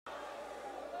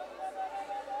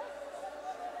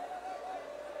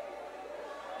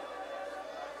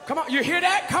Come on, you hear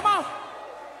that? Come on.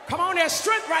 Come on, there's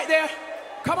strength right there.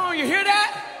 Come on, you hear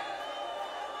that?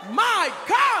 My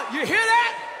God, you hear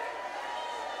that?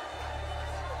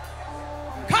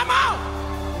 Come on.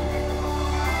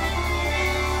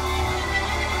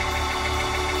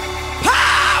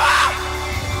 Power.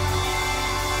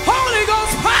 Holy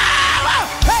Ghost power.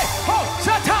 Hey, oh,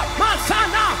 shut up, my son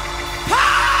now.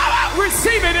 Power.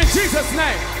 Receive it in Jesus'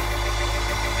 name.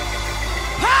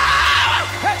 Power.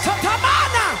 Hey, shut up,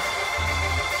 now.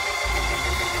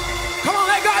 Come on,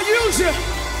 let God use you.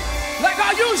 Let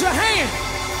God use your hand.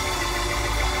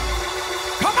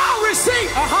 Come on,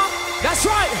 receive. That's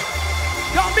right.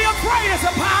 Don't be afraid. It's the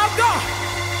power of God.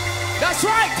 That's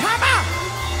right. Come on.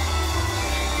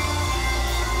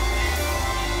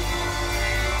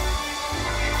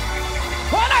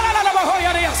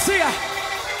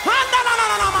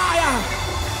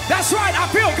 That's right. I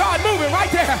feel God moving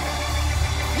right there.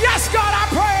 Yes, God, I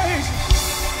praise.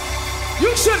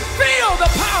 You should feel the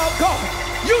power of God.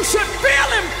 You should feel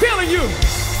him feeling you.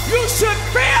 You should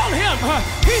feel him.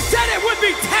 He said it would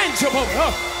be tangible.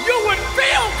 You would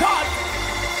feel God.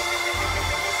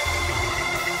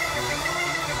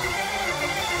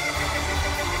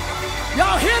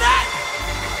 Y'all hear that?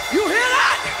 You hear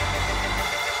that?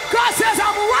 God says,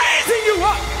 I'm raising you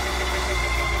up.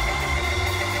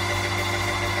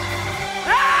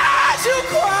 As you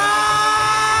cry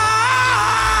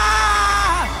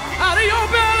out of your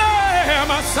belly,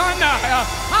 my son,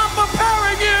 I'm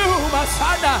preparing you, my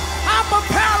son. I'm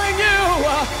preparing you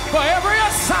for every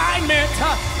assignment.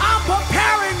 I'm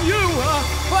preparing you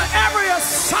for every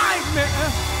assignment.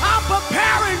 I'm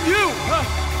preparing you,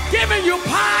 giving you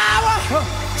power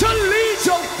to lead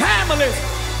your families.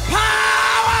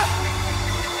 Power.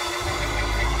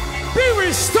 Be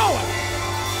restored.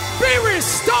 Be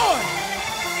restored.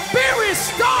 Be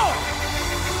restored.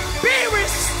 Be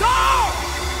restored.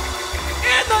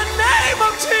 In the name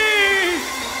of Jesus.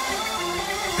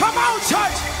 Come on,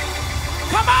 church.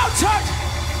 Come on, church.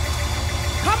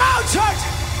 Come on, church.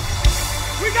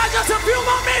 We got just a few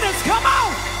more minutes. Come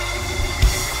on.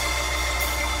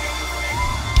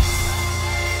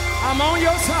 I'm on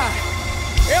your side.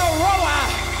 El Roi,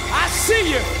 I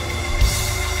see you.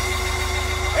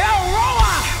 El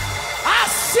Roi, I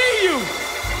see you.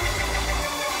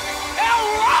 El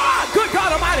Roi, good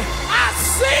God Almighty, I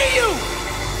see you.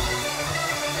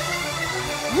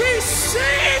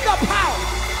 Receive the power.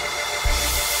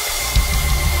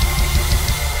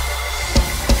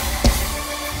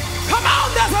 Come on,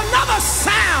 there's another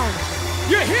sound.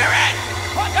 You hear it?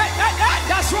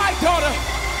 That's right, daughter.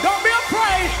 Don't be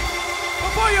afraid.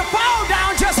 Before you fall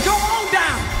down, just go on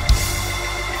down.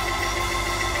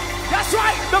 That's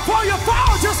right. Before you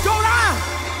fall, just go down.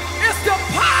 It's the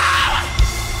power.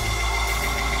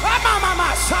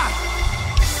 My son.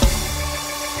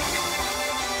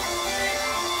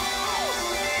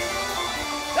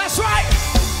 That's right.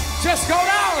 Just go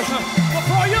down.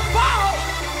 Before you fall,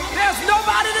 there's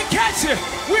nobody to catch you.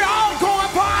 We're all going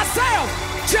for ourselves.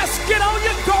 Just get on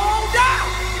your, go on down.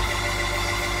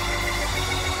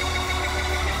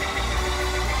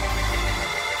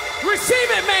 Receive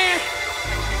it, man.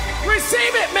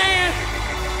 Receive it, man.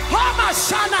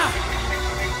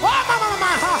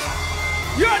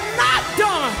 You're not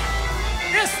done.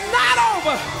 It's not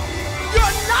over.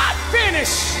 You're not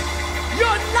finished.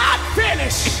 You're not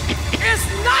finished. It's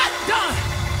not done.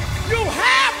 You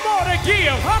have more to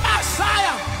give.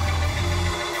 Messiah.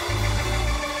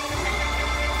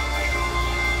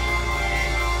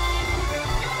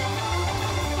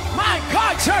 My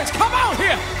God, church, come on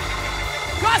here.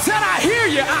 God said, I hear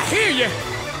you, I hear you.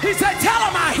 He said, tell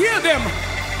them I hear them.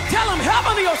 Tell them,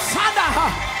 heavenly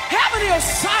Osana, heavenly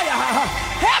Osaya,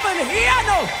 heaven here,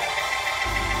 no.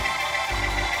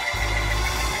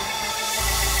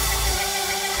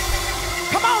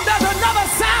 Come on, there's another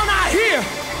sound I hear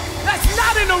that's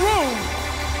not in the room.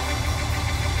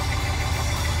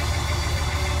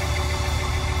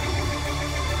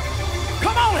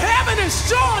 Come on, heaven is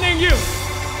joining you.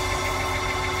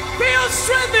 Feel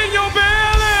strength in your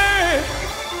belly.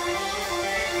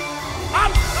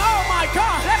 Oh my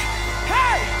God. Hey,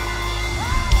 hey.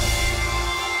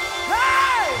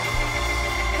 Hey.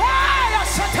 Hey,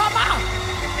 Ashatama.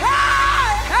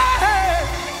 Hey, hey.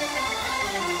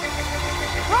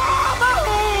 Oh,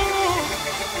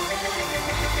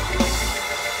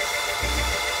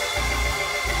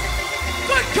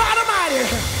 good God Almighty.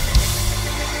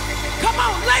 Come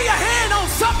on, lay your hand on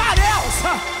somebody else.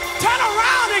 Turn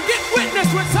around and get witness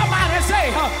with somebody and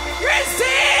say,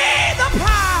 receive the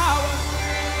power.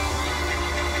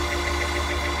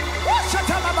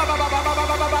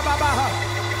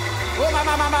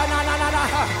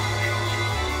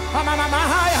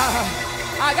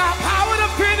 I got power to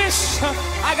finish.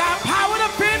 I got power to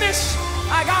finish.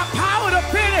 I got power to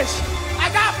finish.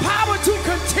 I got power to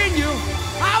continue.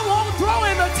 I won't throw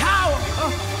in the towel.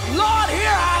 Lord,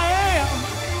 here I am.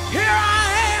 Here I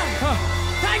am.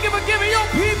 Thank you for giving your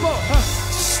people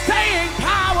staying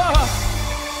power.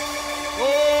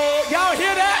 Oh, y'all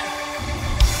hear that?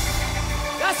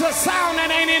 That's a sound that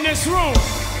ain't in this room.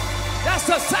 That's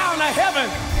the sound of heaven.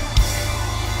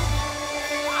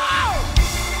 Wow!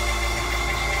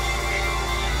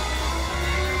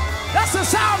 That's the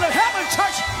sound of heaven,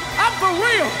 church. I'm for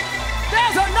real.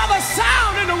 There's another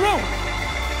sound in the room.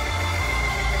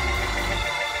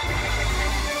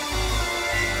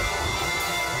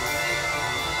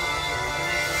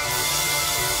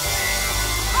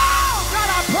 Oh, God,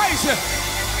 I praise you.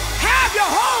 Have your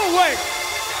whole way.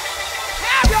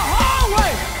 Have your whole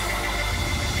way.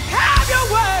 Have your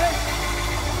way.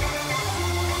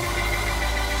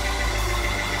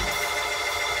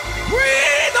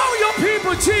 Breathe on your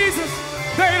people, Jesus.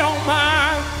 They don't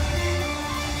mind.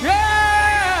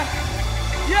 Yeah.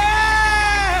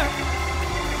 Yeah.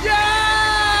 Yeah.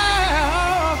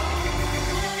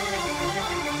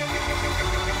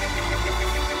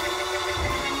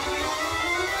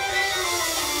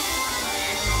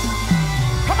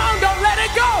 Come on, don't let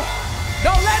it go.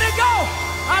 Don't let it go.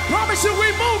 I promise you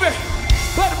we move it.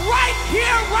 But right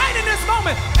here, right in this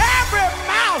moment, every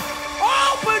mouth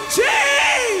open,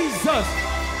 Jesus.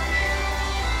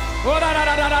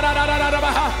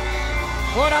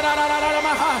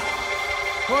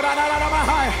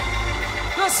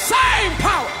 The same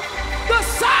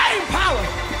power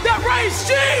that raised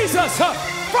Jesus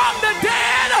from the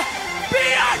dead, be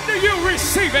unto you,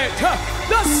 receive it.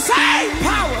 The same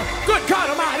power, good God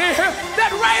Almighty,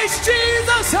 that raised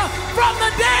Jesus from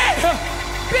the dead,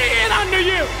 be it unto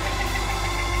you.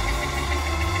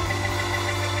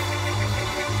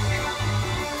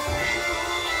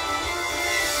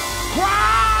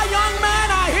 Cry, young man,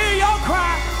 I hear your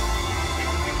cry.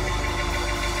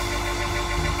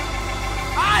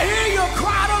 I hear your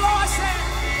cry, the Lord said.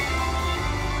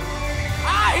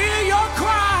 I hear your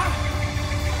cry.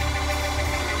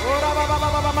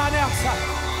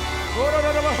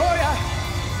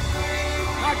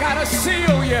 I gotta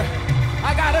seal you.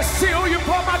 I gotta seal you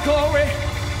for my glory.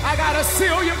 I gotta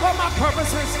seal you for my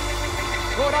purposes.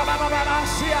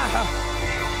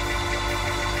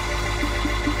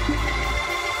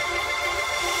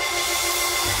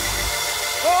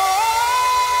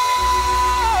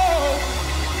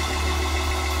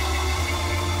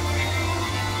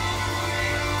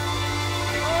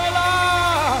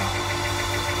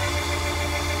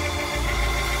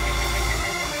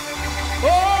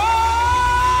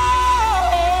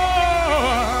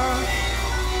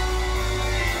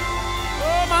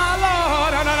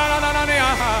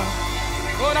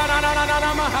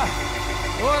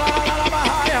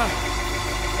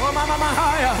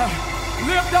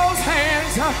 Lift those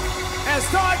hands and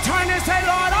start turning and say,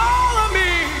 Lord, all of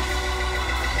me.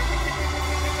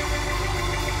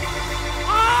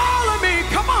 All of me.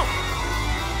 Come on.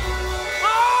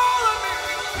 All of me.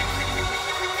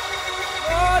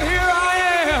 Lord, here I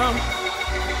am.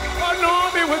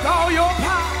 Anoint me with all your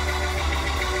power.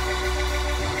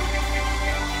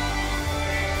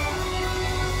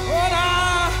 Lord,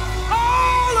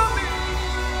 all of me.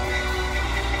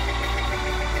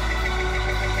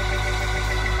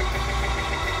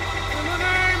 In the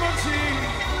name of Jesus.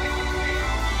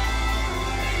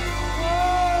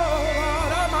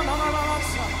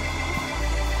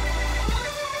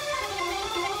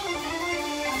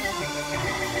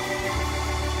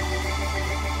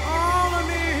 All of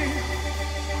me.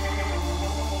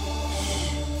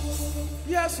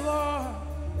 Yes, Lord.